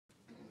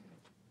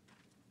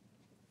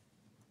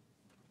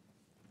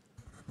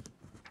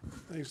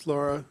Thanks,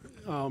 Laura.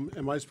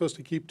 Am I supposed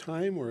to keep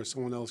time, or is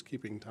someone else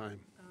keeping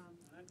time?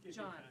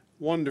 John.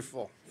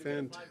 Wonderful.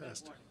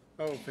 Fantastic.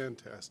 Oh,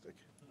 fantastic.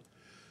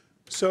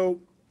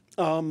 So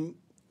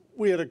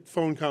we had a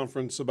phone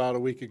conference about a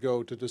week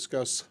ago to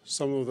discuss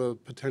some of the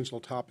potential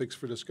topics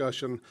for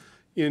discussion.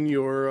 In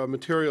your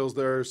materials,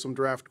 there are some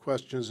draft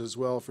questions as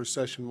well for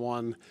session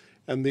 1,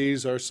 and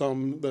these are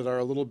some that are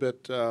a little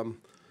bit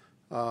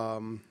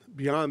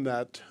beyond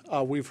that.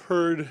 We've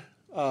heard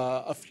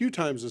a few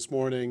times this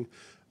morning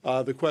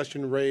the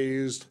question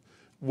raised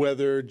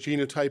whether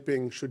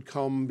genotyping should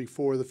come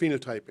before the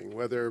phenotyping,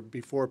 whether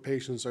before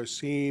patients are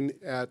seen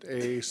at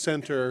a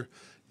center,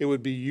 it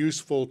would be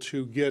useful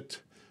to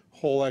get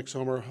whole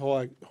exome or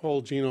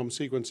whole genome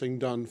sequencing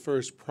done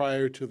first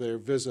prior to their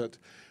visit.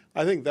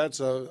 I think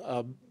that's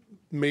a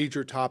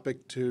major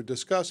topic to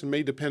discuss and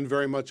may depend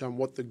very much on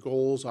what the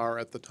goals are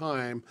at the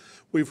time.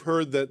 We've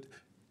heard that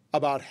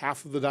about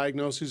half of the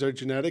diagnoses are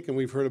genetic, and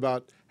we've heard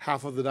about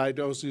half of the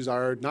diagnoses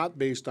are not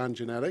based on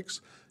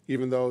genetics,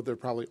 even though they're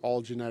probably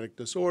all genetic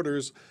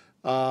disorders.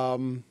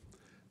 You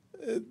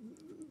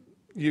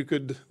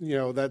could,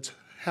 that's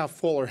half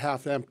full or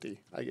half empty,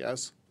 I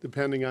guess,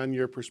 depending on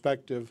your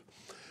perspective.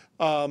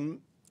 I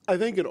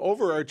think an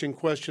overarching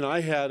question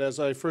I had as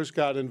I first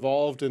got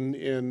involved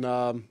in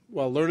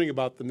learning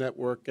about the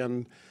network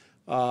and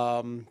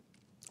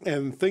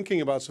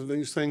thinking about some of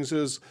these things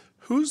is,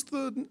 who's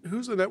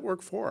the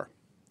network for?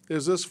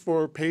 Is this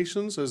for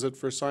patients? Is it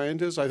for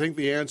scientists? I think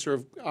the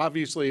answer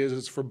obviously is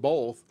it's for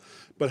both.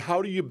 But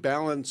how do you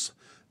balance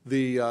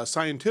the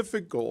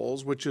scientific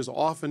goals, which is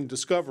often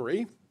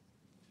discovery,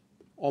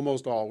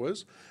 almost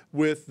always,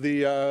 with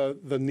the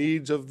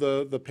needs of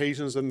the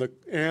patients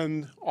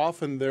and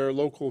often their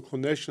local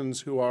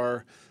clinicians who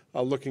are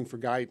looking for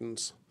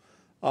guidance.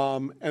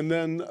 And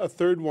then a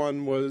third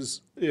one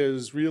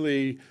is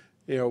really,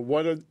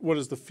 what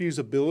is the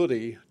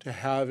feasibility to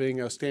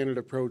having a standard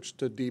approach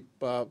to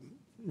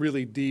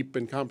really deep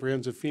and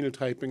comprehensive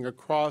phenotyping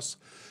across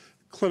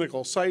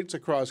clinical sites,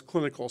 across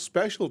clinical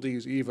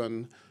specialties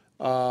even,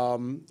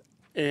 and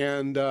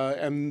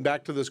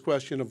back to this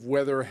question of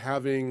whether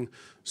having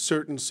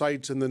certain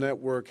sites in the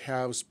network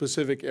have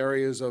specific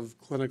areas of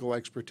clinical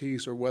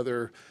expertise or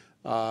whether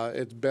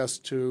it's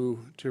best to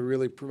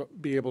really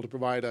be able to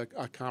provide a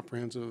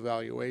comprehensive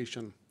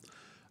evaluation.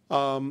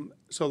 So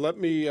let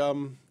me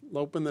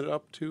open it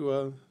up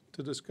to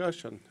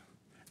discussion.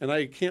 And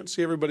I can't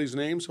see everybody's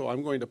name, so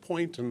I'm going to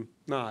point and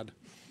nod.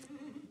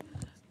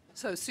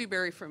 So Sue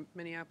Berry from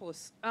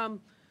Minneapolis.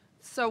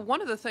 So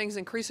one of the things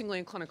increasingly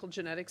in clinical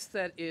genetics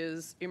that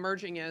is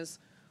emerging is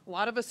a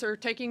lot of us are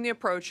taking the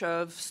approach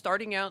of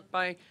starting out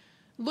by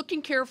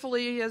looking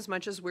carefully, as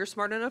much as we're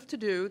smart enough to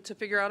do, to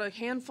figure out a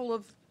handful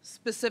of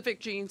specific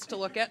genes to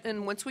look at.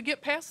 And once we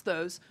get past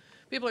those,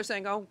 people are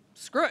saying, oh,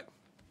 screw it,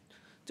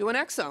 do an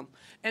exome.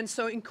 And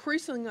so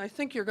increasingly, I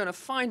think you're going to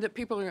find that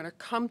people are going to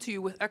come to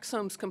you with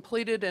exomes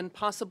completed and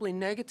possibly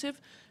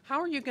negative. How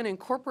are you going to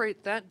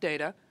incorporate that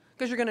data?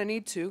 Because you're going to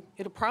need to.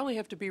 It'll probably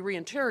have to be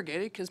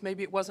reinterrogated because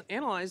maybe it wasn't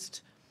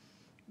analyzed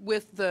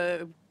with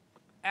the,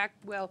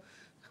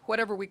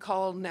 whatever we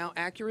call now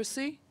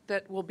accuracy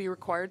that will be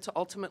required to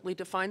ultimately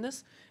define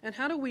this. And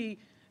how do we,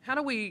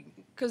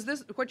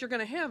 because what you're going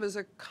to have is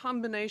a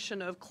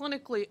combination of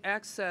clinically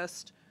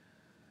accessed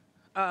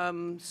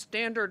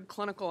standard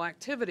clinical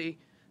activity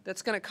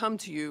that's going to come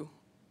to you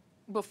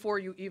before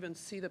you even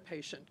see the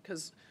patient.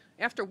 Because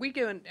after we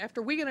get an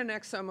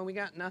exome and we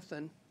got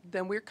nothing,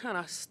 then we're kind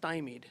of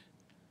stymied.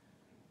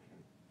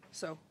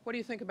 So what do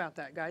you think about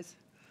that, guys?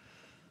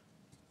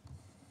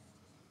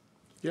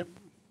 Yep.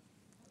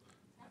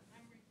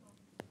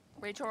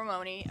 Rachel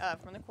Ramoni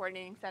from the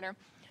Coordinating Center.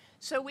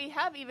 So we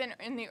have even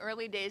in the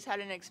early days had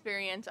an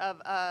experience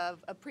of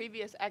a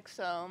previous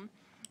exome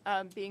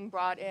being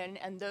brought in,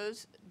 and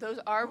those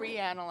are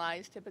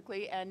reanalyzed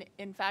typically. And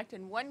in fact,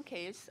 in one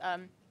case,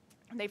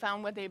 they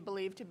found what they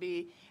believed to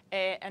be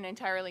an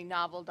entirely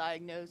novel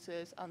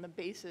diagnosis on the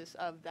basis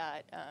of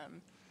that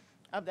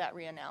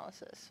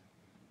reanalysis.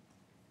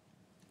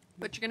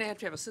 But you're going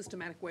to have a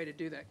systematic way to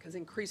do that, because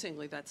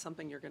increasingly that's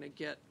something you're going to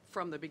get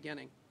from the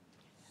beginning.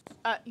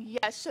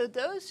 Yes, so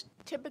those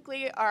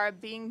typically are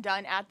being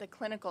done at the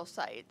clinical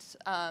sites.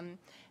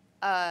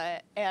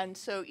 And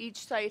so each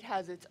site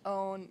has its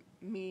own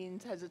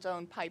means, has its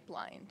own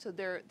pipeline. So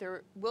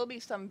there will be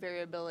some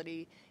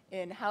variability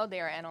in how they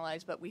are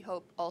analyzed, but we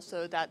hope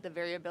also that the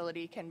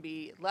variability can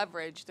be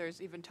leveraged.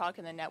 There's even talk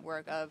in the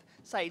network of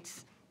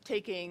sites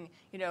taking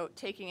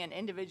an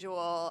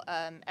individual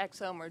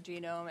exome or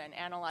genome and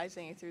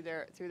analyzing it through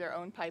their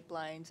own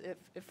pipelines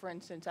if for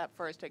instance, at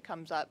first it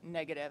comes up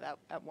negative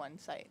at one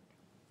site.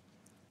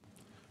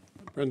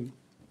 Brendan.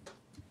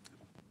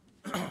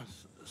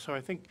 So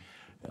I think,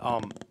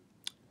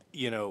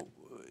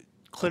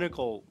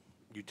 clinical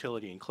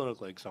utility and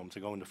clinical exomes are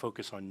going to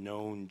focus on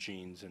known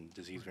genes and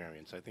disease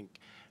variants. I think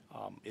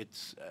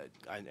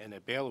and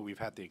at Baylor we've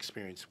had the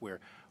experience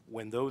where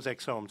when those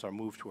exomes are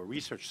moved to a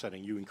research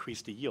setting, you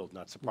increase the yield,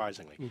 not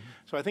surprisingly. Mm-hmm.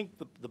 So I think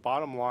the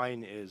bottom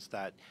line is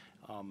that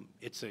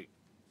it's a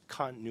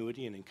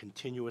continuity and a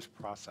continuous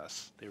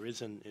process. There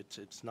isn't,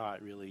 it's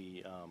not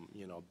really,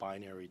 you know, a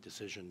binary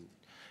decision.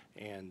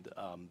 And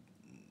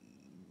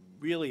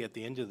really, at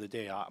the end of the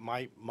day,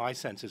 my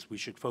sense is we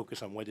should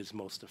focus on what is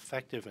most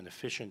effective and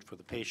efficient for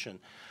the patient.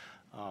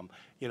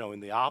 You know, in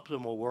the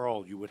optimal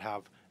world, you would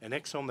have an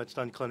exome that's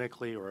done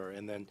clinically,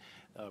 and then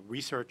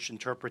research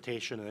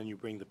interpretation, and then you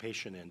bring the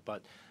patient in.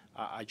 But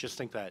I just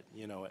think that,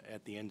 you know,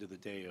 at the end of the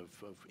day of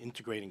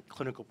integrating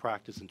clinical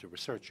practice into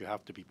research, you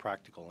have to be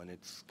practical, and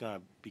it's going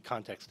to be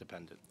context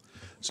dependent.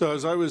 So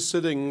as I was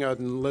sitting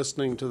and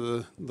listening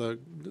to the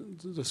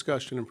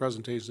discussion and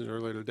presentations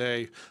earlier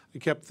today, I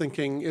kept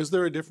thinking, is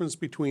there a difference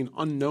between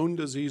unknown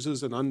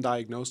diseases and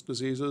undiagnosed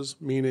diseases?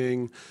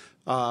 Meaning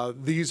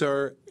these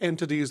are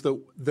entities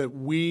that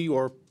we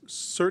or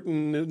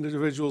certain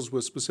individuals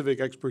with specific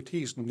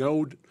expertise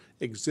know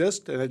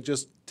exist, and it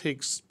just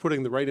takes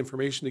putting the right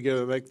information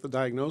together to make the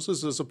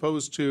diagnosis, as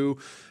opposed to,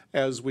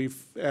 as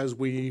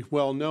we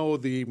well know,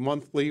 the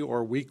monthly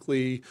or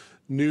weekly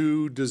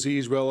new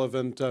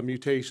disease-relevant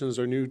mutations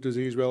or new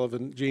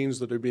disease-relevant genes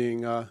that are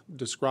being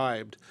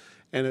described.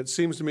 And it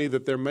seems to me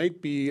that there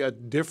might be a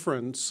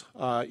difference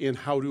in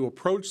how to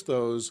approach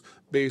those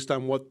based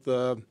on what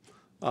the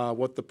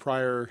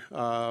prior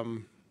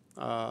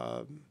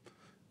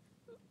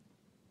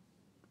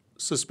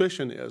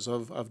suspicion is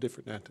of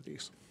different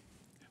entities.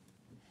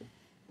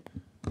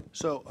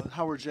 So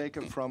Howard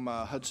Jacob from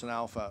Hudson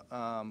Alpha.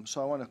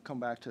 So I want to come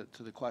back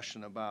to the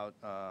question about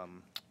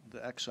the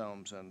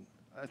exomes. And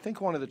I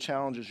think one of the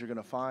challenges you're going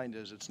to find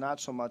is it's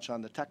not so much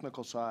on the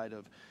technical side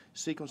of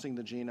sequencing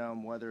the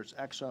genome, whether it's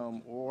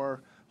exome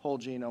or whole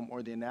genome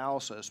or the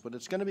analysis, but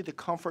it's going to be the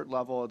comfort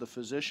level of the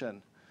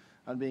physician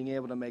on being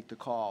able to make the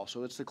call.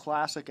 So it's the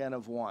classic N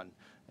of 1.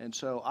 And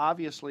so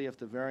obviously if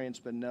the variant's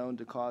been known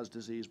to cause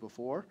disease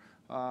before,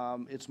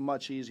 it's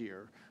much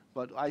easier.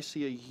 But I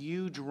see a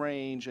huge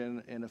range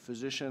in a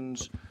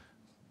physician's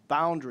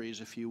boundaries,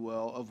 if you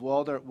will, of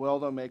will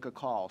they'll make a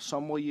call.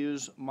 Some will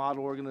use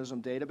model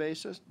organism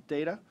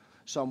data.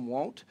 Some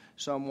won't.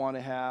 Some want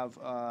to have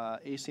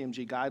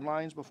ACMG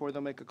guidelines before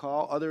they'll make a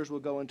call. Others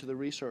will go into the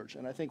research.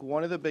 And I think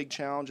one of the big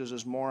challenges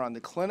is more on the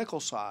clinical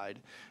side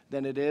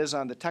than it is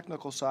on the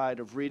technical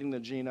side of reading the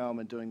genome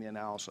and doing the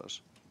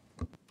analysis.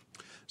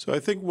 So I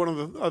think one of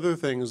the other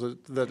things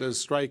that is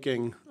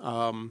striking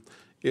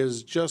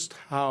is just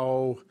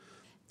how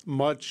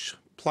much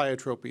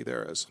pleiotropy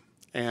there is,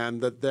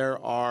 and that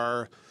there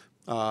are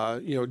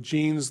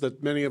genes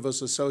that many of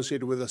us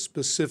associated with a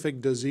specific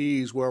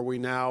disease, where we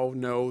now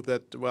know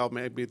that, well,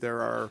 maybe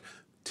there are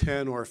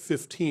 10 or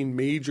 15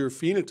 major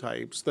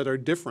phenotypes that are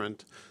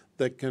different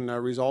that can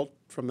result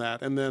from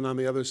that. And then on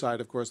the other side,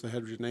 of course, the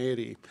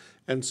heterogeneity.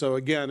 And so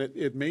again,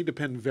 it may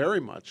depend very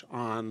much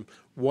on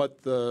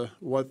what the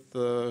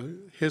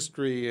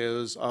history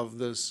is of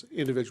this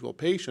individual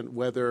patient,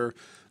 whether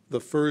the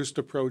first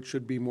approach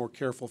should be more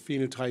careful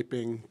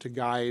phenotyping to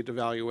guide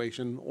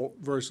evaluation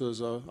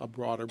versus a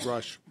broader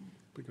brush.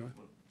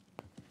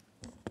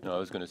 No, I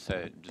was going to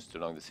say, just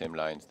along the same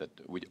lines, that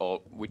we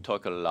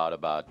talk a lot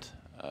about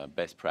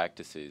best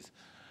practices.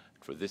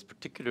 For this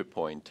particular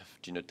point of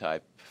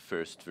genotype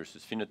first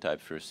versus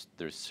phenotype first,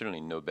 there's certainly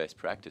no best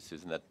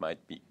practices, and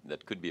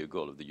that could be a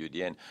goal of the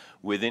UDN.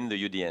 Within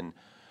the UDN,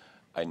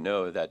 I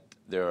know that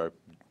there are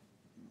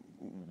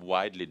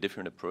widely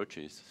different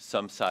approaches.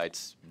 Some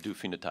sites do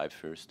phenotype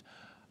first.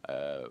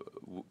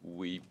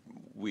 We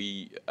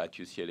at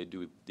UCLA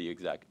do the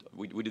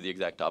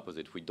exact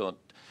opposite. We don't.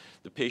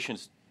 The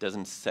patient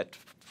doesn't set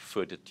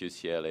foot at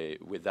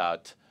UCLA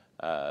without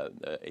a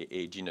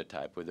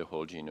genotype with a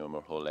whole genome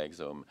or whole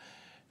exome,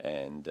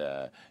 and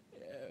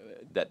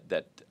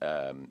that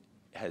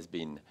has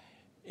been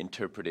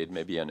interpreted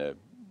maybe on a,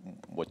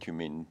 what you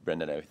mean,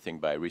 Brendan, I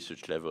think by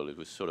research level, it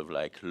was sort of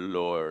like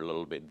lower a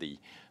little bit the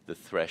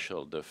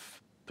threshold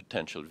of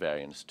potential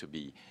variants to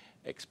be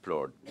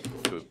explored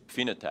through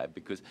phenotype,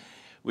 because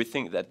we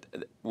think that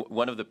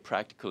one of the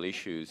practical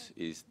issues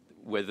is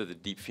whether the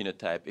deep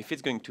phenotype, if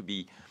it's going to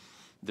be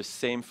the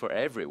same for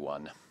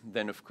everyone,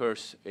 then of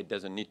course it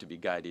doesn't need to be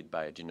guided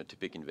by a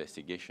genotypic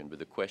investigation. But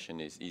the question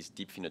is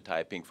deep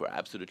phenotyping for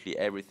absolutely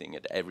everything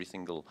at every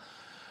single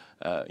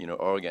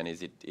organ,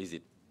 is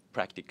it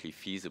practically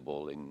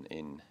feasible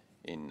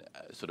in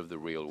sort of the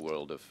real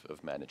world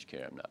of managed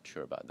care? I'm not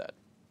sure about that.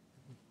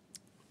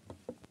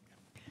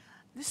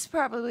 This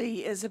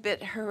probably is a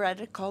bit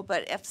heretical,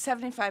 but if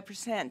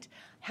 75%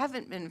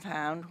 haven't been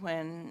found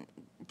when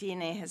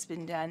DNA has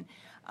been done,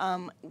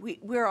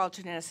 we're all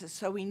geneticists,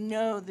 so we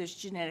know there's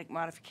genetic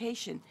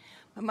modification.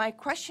 But my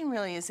question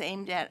really is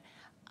aimed at,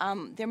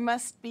 there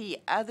must be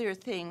other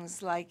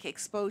things like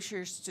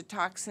exposures to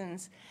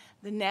toxins,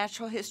 the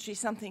natural history,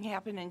 something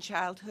happened in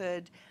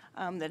childhood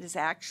that is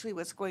actually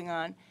what's going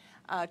on,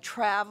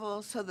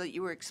 travel so that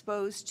you were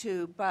exposed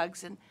to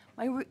bugs. And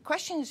my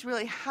question is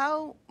really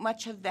how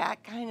much of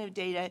that kind of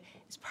data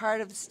is part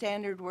of the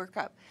standard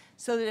workup,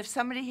 so that if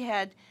somebody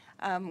had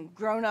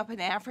grown up in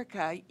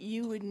Africa,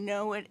 you would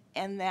know it,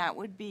 and that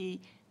would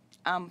be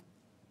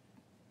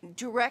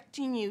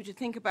directing you to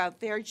think about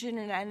their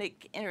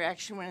genetic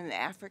interaction when in the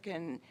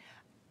African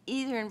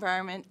either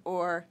environment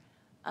or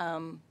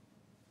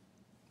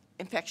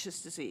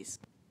infectious disease?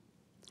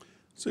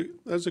 So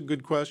that's a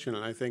good question,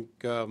 and I think,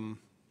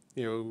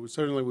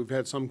 certainly we've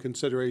had some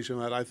consideration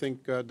of that. I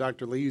think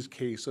Dr. Lee's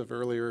case of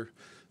earlier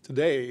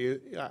today,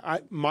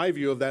 my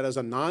view of that as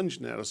a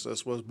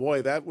non-geneticist was,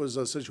 boy, that was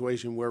a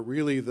situation where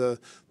really the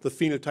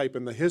phenotype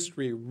and the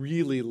history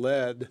really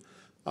led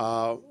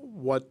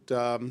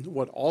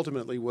what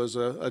ultimately was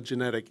a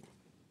genetic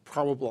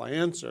probable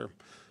answer.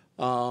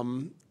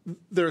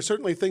 There are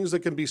certainly things that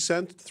can be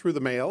sent through the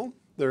mail.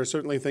 There are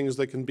certainly things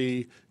that can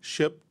be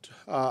shipped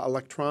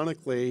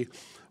electronically.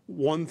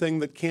 One thing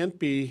that can't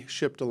be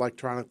shipped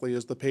electronically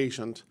is the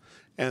patient.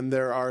 And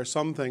there are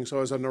some things,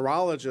 so as a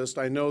neurologist,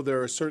 I know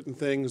there are certain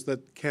things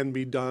that can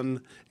be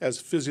done as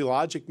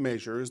physiologic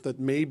measures that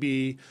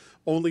maybe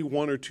only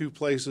one or two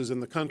places in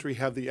the country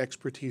have the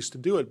expertise to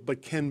do it,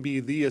 but can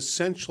be the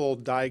essential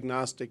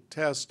diagnostic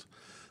test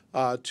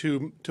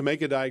to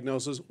make a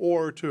diagnosis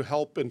or to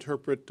help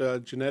interpret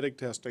genetic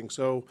testing.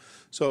 So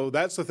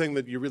that's the thing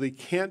that you really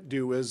can't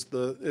do is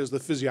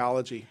the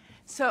physiology.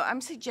 So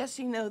I'm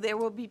suggesting, though, there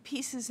will be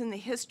pieces in the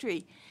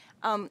history.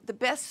 The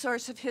best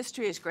source of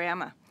history is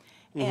grandma.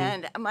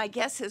 And my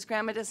guess is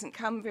grandma doesn't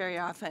come very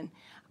often.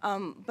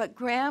 But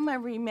grandma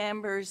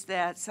remembers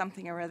that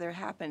something or other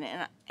happened.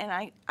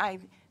 And I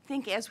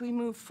think as we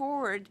move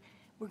forward,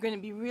 we're going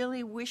to be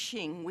really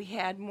wishing we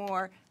had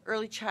more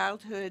early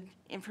childhood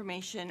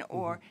information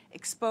or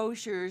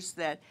exposures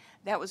that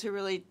was a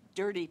really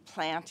dirty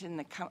plant in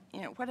the,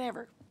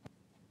 whatever.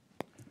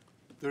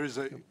 There is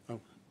a, I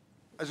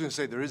was going to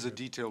say, there is a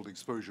detailed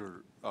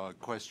exposure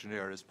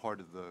questionnaire as part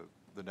of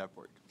the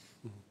network.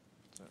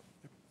 So.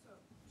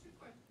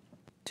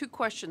 Two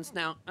questions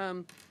now.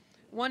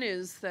 One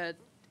is that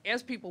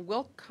as people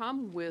will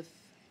come with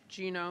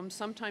genomes,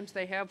 sometimes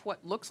they have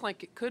what looks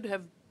like it could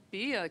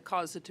be a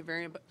causative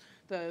variant, but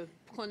the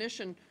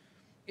clinician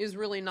is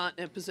really not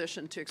in a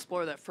position to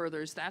explore that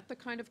further. Is that the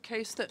kind of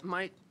case that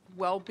might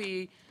well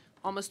be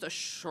almost a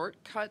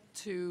shortcut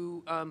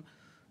to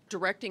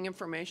directing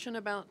information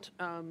about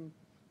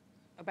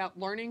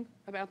learning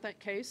about that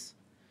case?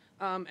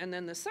 And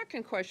then the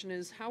second question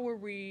is, how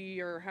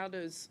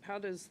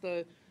does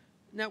the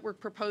network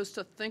propose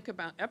to think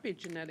about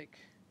epigenetic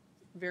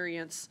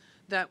variants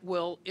that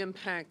will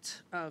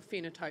impact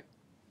phenotype?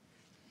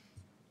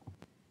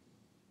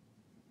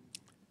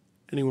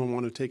 Anyone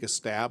want to take a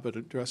stab at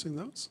addressing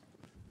those?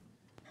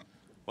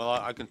 Well,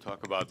 I can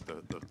talk about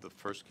the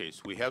first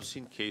case. We have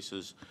seen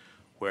cases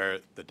where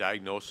the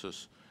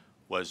diagnosis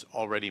was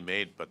already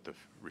made, but the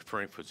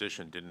referring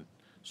physician didn't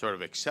sort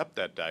of accept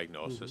that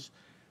diagnosis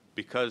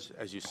because,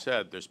 as you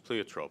said, there's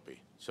pleiotropy.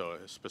 So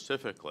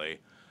specifically,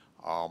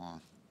 a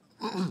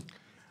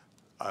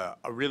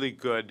really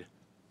good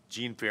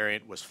gene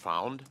variant was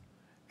found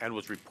and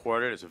was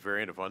reported as a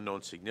variant of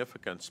unknown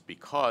significance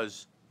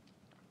because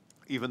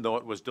even though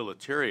it was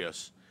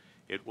deleterious,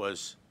 it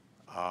was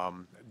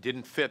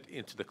didn't fit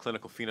into the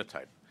clinical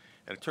phenotype.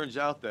 And it turns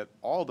out that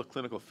all the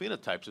clinical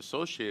phenotypes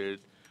associated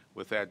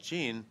with that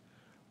gene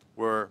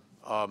were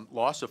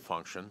loss of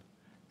function,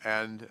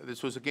 and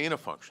this was a gain of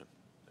function,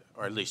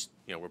 or at least,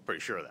 we're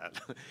pretty sure of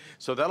that.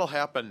 So that'll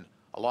happen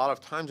a lot of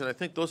times, and I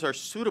think those are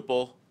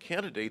suitable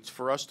candidates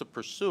for us to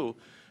pursue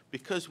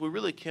because we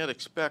really can't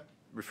expect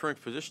referring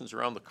physicians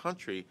around the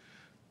country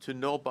to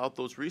know about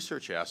those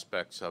research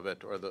aspects of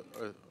it or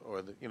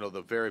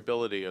the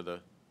variability or the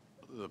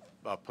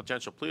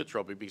potential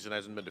pleiotropy because it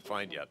hasn't been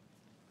defined yet.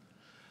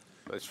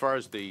 But as far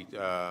as the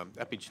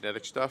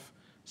epigenetic stuff,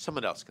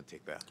 someone else can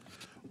take that.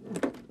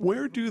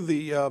 Where do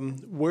the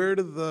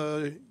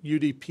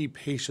UDP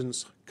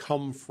patients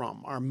come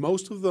from? Are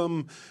most of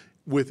them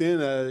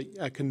within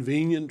a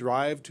convenient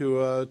drive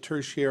to a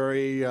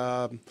tertiary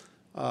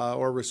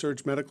or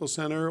research medical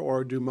center,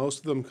 or do most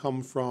of them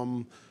come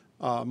from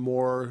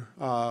more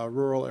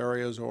rural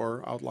areas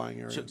or outlying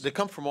areas? So they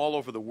come from all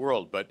over the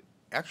world, but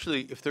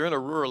actually, if they're in a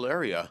rural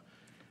area,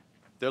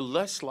 they're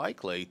less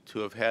likely to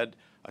have had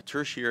a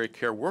tertiary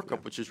care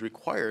workup, which is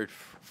required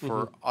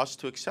for us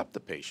to accept the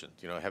patient,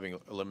 having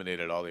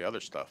eliminated all the other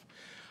stuff.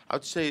 I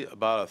would say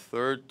about a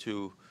third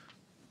to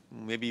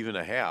maybe even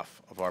a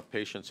half of our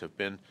patients have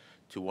been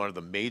to one of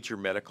the major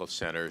medical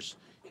centers,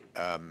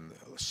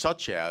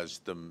 such as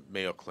the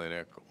Mayo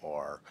Clinic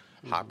or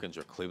Hopkins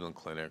or Cleveland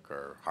Clinic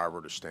or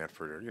Harvard or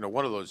Stanford or,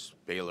 one of those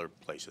Baylor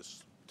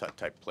places,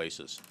 type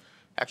places.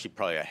 Actually,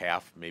 probably a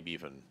half, maybe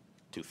even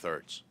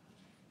 2/3.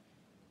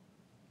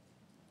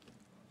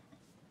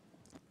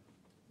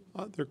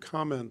 Other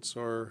comments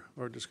or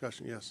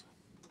discussion? Yes.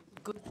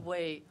 Good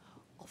way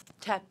of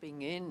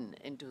tapping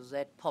into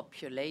that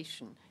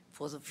population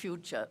for the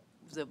future,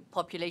 the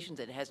population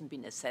that hasn't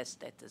been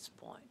assessed at this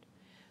point.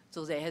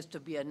 So there has to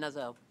be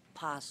another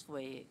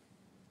pathway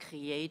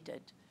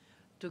created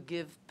to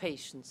give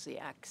patients the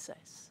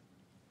access.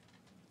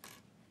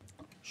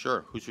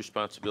 Sure. Whose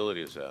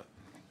responsibility is that?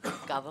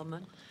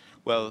 Government?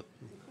 Well,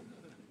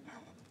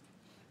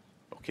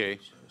 okay,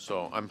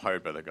 so I'm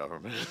hired by the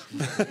government.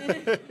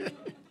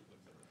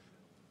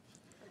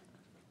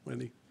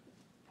 Wendy?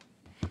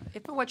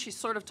 If what she's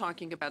sort of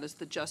talking about is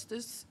the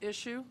justice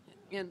issue,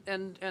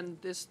 and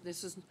this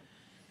is,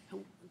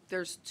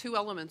 there's two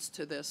elements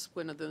to this.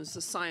 One of them is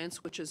the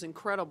science, which is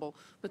incredible,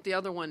 but the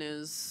other one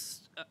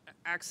is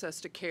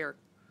access to care,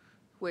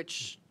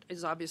 which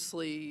is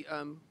obviously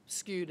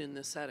skewed in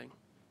this setting.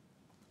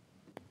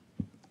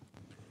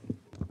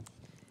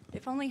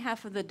 If only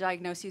half of the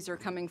diagnoses are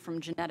coming from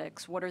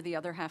genetics, what are the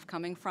other half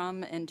coming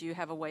from? And do you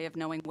have a way of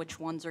knowing which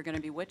ones are going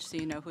to be which, so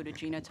you know who to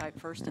genotype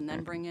first and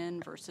then bring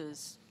in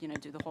versus,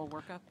 do the whole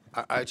workup?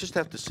 I just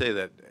have to say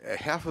that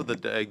half of the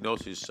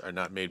diagnoses are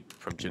not made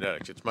from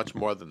genetics. It's much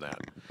more than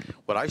that.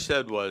 What I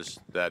said was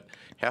that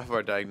half of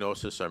our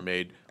diagnoses are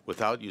made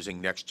without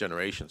using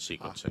next-generation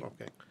sequencing.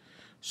 Okay.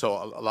 So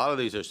a lot of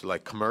these are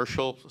like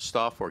commercial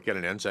stuff or get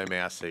an enzyme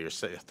assay or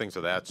things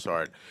of that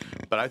sort.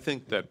 But I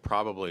think that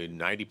probably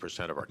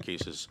 90% of our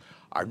cases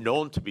are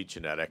known to be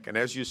genetic. And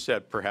as you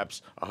said,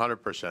 perhaps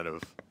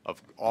 100%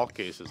 of all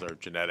cases are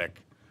genetic.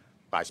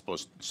 I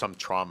suppose some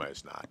trauma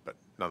is not, but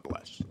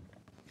nonetheless.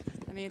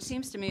 I mean, it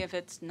seems to me if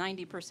it's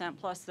 90%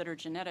 plus that are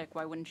genetic,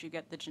 why wouldn't you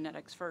get the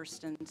genetics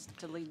first and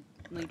to lead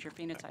your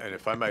phenotype? And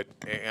if I might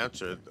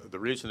answer, the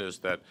reason is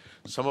that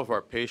some of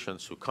our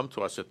patients who come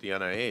to us at the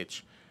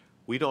NIH,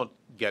 we don't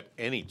get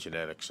any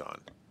genetics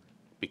on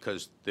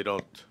because they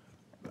don't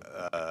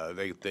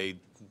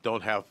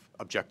have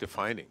objective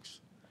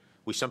findings.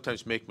 We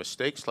sometimes make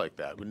mistakes like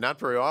that. Not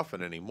very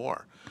often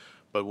anymore,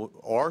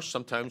 or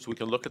sometimes we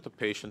can look at the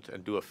patient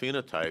and do a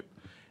phenotype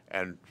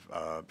and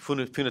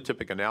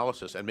phenotypic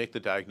analysis and make the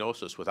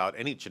diagnosis without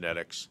any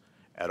genetics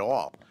at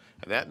all.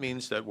 And that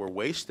means that we're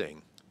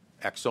wasting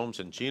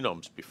exomes and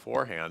genomes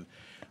beforehand,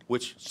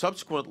 which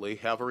subsequently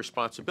have a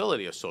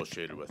responsibility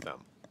associated with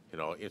them.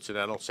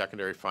 Incidental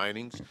secondary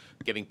findings,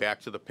 getting back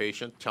to the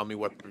patient, tell me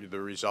what the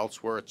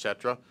results were, et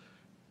cetera.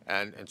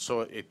 And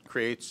so it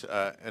creates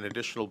an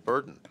additional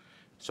burden.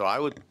 So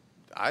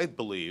I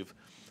believe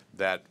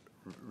that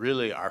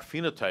really our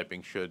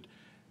phenotyping should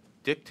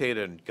dictate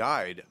and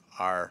guide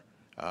our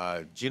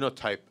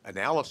genotype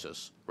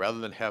analysis rather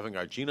than having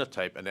our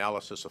genotype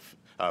analysis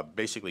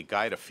basically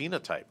guide a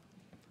phenotype.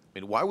 I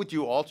mean, why would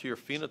you alter your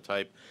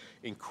phenotype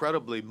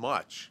incredibly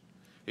much?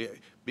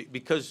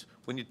 Because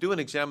when you do an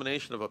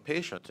examination of a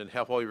patient and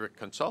have all your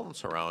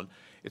consultants around,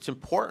 it's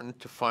important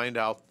to find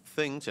out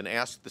things and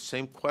ask the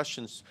same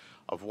questions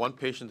of one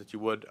patient that you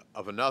would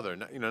of another.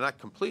 Not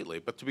completely,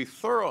 but to be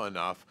thorough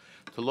enough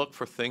to look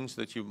for things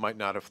that you might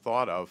not have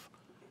thought of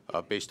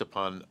based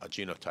upon a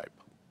genotype.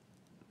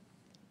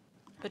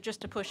 But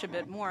just to push a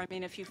bit more, I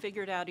mean, if you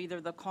figured out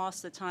either the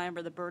cost, the time,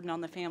 or the burden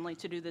on the family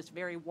to do this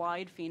very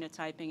wide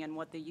phenotyping and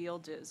what the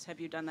yield is, have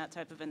you done that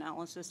type of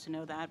analysis to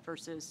know that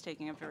versus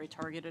taking a very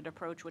targeted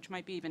approach, which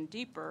might be even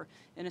deeper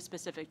in a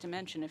specific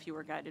dimension if you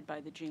were guided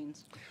by the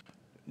genes?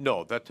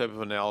 No, that type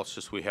of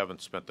analysis we haven't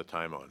spent the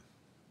time on.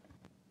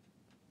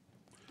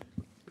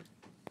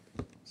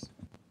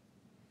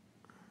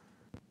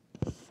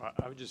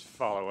 I would just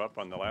follow up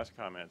on the last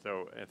comment,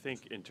 though. I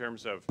think in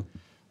terms of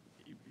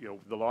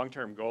the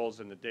long-term goals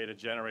and the data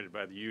generated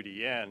by the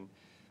UDN,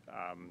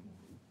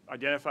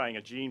 identifying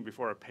a gene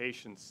before a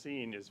patient's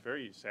seen is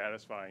very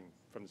satisfying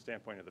from the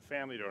standpoint of the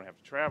family. You don't have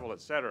to travel, et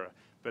cetera.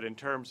 But in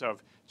terms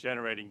of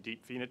generating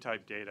deep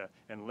phenotype data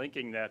and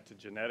linking that to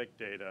genetic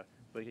data,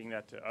 linking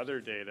that to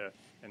other data,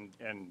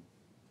 and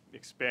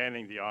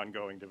expanding the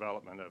ongoing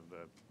development of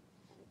the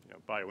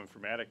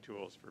bioinformatic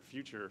tools for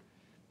future,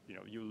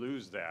 you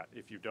lose that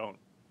if you don't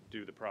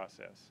do the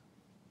process.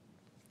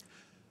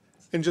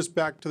 And just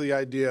back to the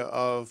idea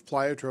of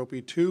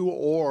pleiotropy too,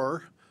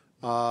 or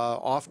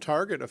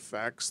off-target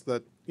effects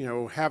that,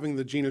 having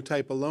the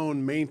genotype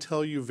alone may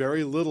tell you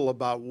very little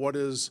about what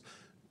is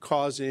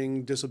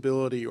causing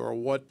disability or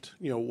what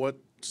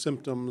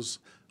symptoms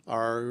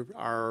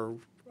are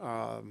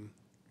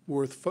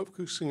worth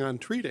focusing on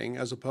treating,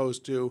 as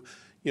opposed to,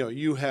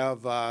 you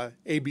have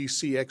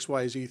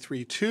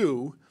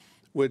ABCXYZ32,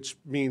 which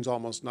means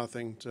almost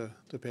nothing to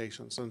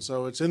patients. And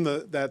so it's in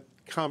that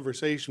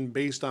conversation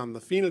based on the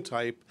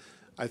phenotype,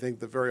 I think,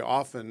 that very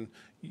often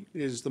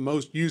is the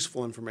most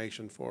useful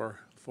information for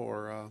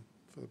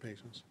the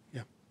patients.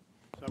 Yeah.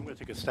 So I'm going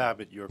to take a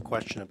stab at your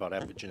question about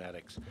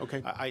epigenetics.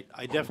 Okay. I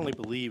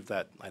definitely believe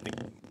that, I think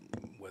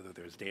whether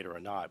there's data or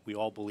not, we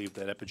all believe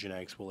that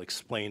epigenetics will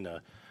explain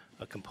a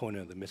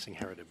component of the missing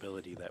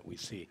heritability that we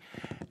see.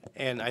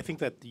 And I think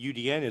that the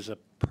UDN is a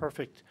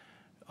perfect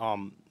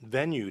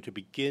venue to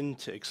begin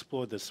to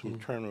explore this from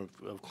terms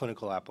of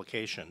clinical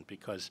application,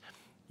 because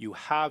you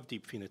have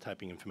deep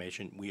phenotyping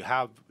information, we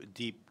have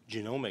deep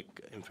genomic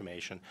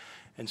information.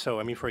 And so,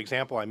 I mean, for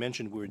example, I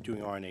mentioned we were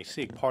doing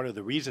RNA-seq. Part of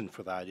the reason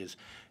for that is,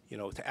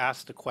 to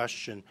ask the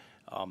question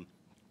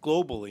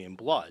globally in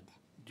blood,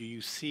 do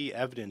you see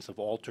evidence of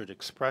altered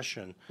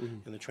expression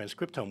in the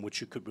transcriptome,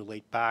 which you could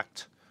relate back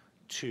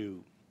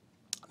to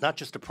not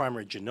just a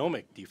primary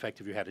genomic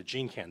defect if you had a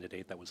gene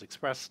candidate that was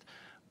expressed,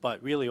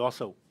 but really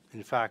also,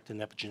 in fact, an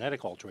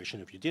epigenetic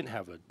alteration if you didn't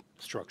have a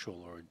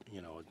structural or,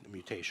 a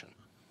mutation.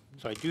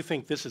 So I do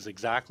think this is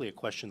exactly a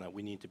question that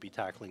we need to be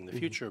tackling in the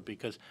future,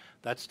 because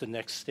that's the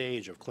next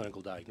stage of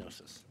clinical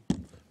diagnosis.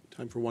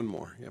 Time for one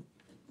more, yep.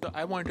 So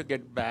I wanted to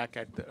get back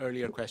at the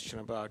earlier question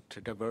about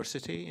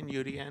diversity in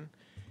UDN.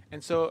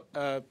 And so,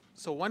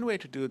 so one way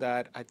to do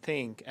that, I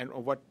think, and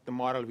what the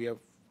model we are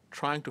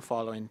trying to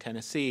follow in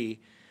Tennessee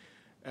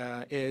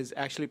is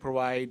actually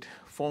provide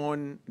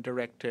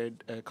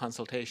phone-directed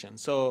consultation.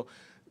 So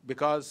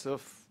because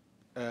of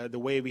the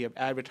way we have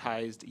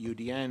advertised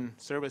UDN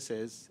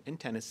services in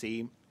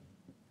Tennessee,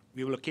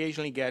 we will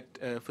occasionally get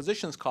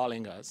physicians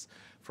calling us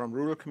from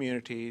rural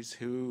communities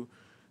who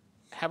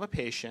have a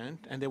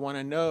patient and they want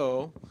to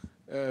know,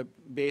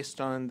 based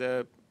on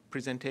the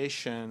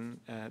presentation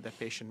that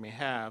patient may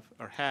have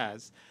or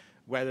has,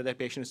 whether that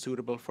patient is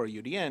suitable for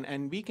UDN.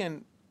 And we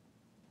can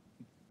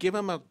give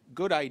them a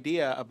good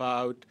idea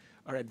about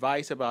or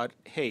advice about,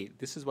 hey,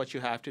 this is what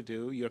you have to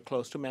do. You're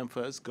close to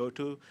Memphis. Go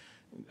to,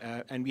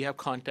 and we have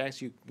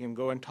contacts. You can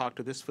go and talk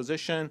to this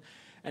physician.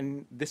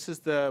 And this is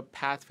the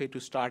pathway to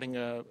starting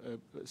a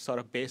sort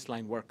of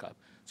baseline workup.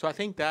 So I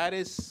think that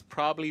is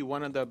probably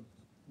one of the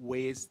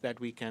ways that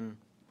we can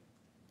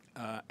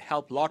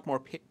help a lot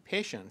more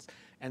patients.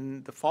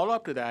 And the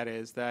follow-up to that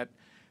is that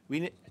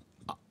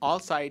all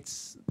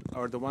sites,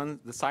 or the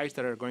sites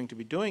that are going to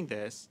be doing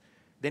this,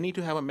 they need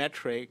to have a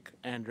metric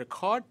and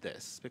record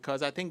this,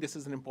 because I think this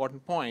is an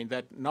important point,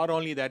 that not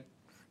only that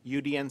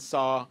UDN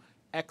saw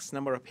X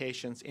number of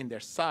patients in their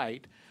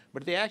site,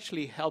 but they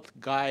actually helped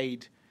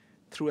guide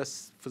through a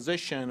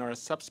physician or a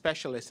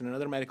subspecialist in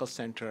another medical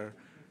center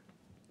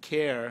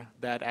care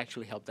that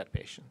actually helped that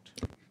patient.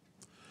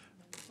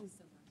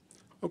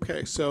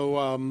 Okay, so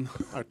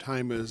our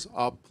time is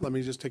up. Let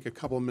me just take a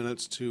couple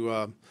minutes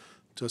to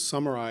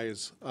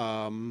summarize.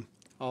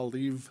 I'll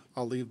leave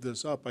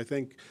this up. I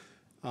think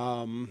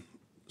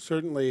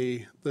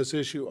certainly this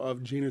issue of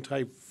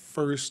genotype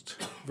first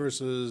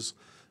versus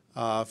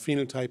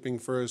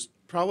phenotyping first,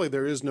 probably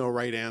there is no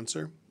right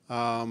answer.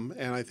 And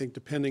I think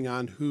depending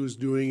on who's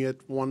doing it,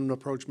 one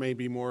approach may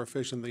be more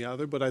efficient than the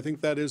other. But I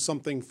think that is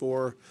something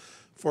for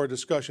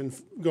discussion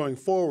going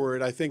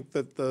forward. I think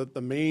that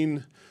the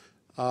main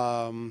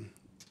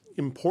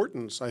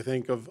importance, I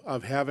think,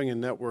 of having a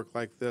network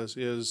like this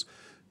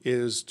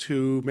is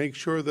to make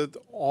sure that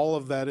all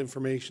of that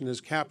information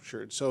is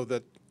captured, so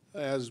that,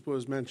 as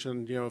was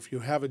mentioned, if you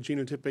have a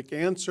genotypic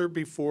answer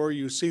before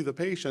you see the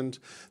patient,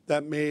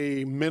 that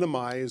may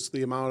minimize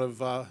the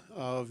amount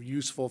of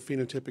useful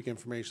phenotypic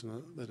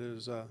information that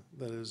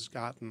is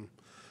gotten.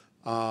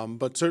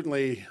 But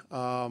certainly,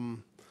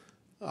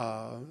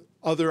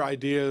 other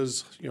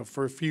ideas,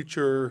 for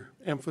future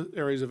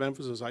areas of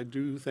emphasis, I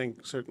do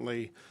think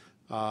certainly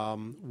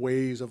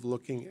ways of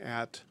looking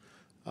at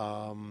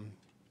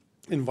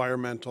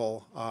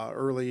environmental,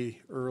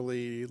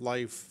 early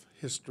life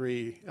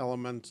history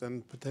elements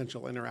and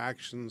potential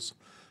interactions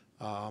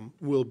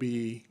will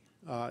be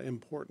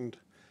important.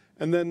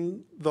 And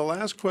then the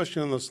last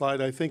question on the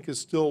slide, I think, is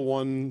still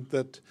one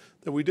that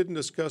we didn't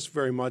discuss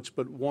very much,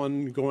 but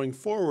one going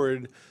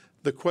forward.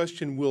 The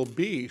question will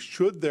be,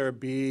 should there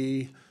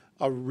be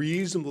a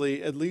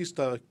reasonably, at least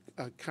a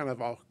kind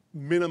of a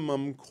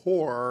minimum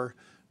core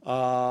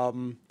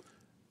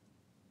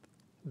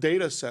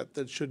data set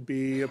that should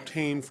be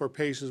obtained for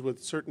patients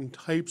with certain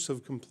types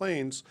of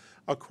complaints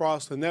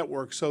across the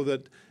network, so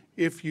that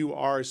if you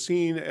are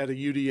seen at a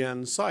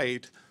UDN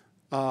site,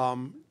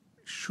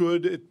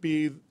 should it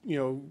be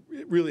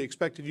really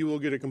expected, you will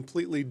get a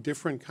completely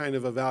different kind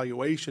of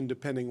evaluation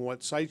depending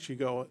what sites you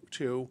go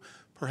to,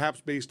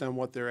 perhaps based on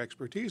what their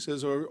expertise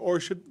is, or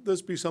should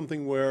this be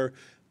something where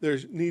there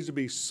needs to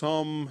be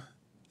some,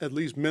 at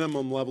least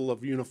minimum level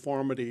of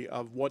uniformity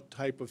of what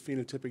type of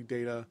phenotypic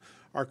data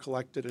are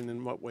collected and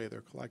in what way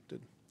they're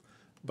collected.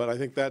 But I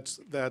think that's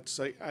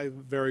a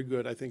very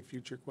good, I think,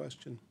 future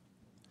question.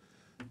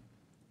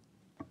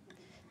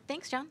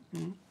 Thanks, John.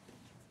 Mm-hmm.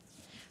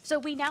 So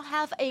we now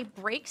have a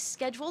break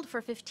scheduled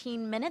for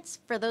 15 minutes.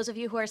 For those of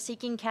you who are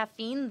seeking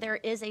caffeine, there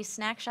is a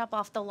snack shop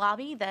off the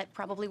lobby that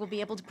probably will be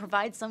able to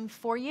provide some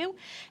for you.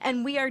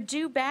 And we are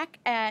due back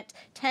at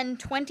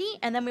 10:20,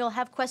 and then we'll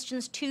have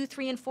questions 2,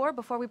 3, and 4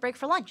 before we break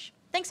for lunch.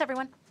 Thanks,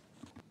 everyone.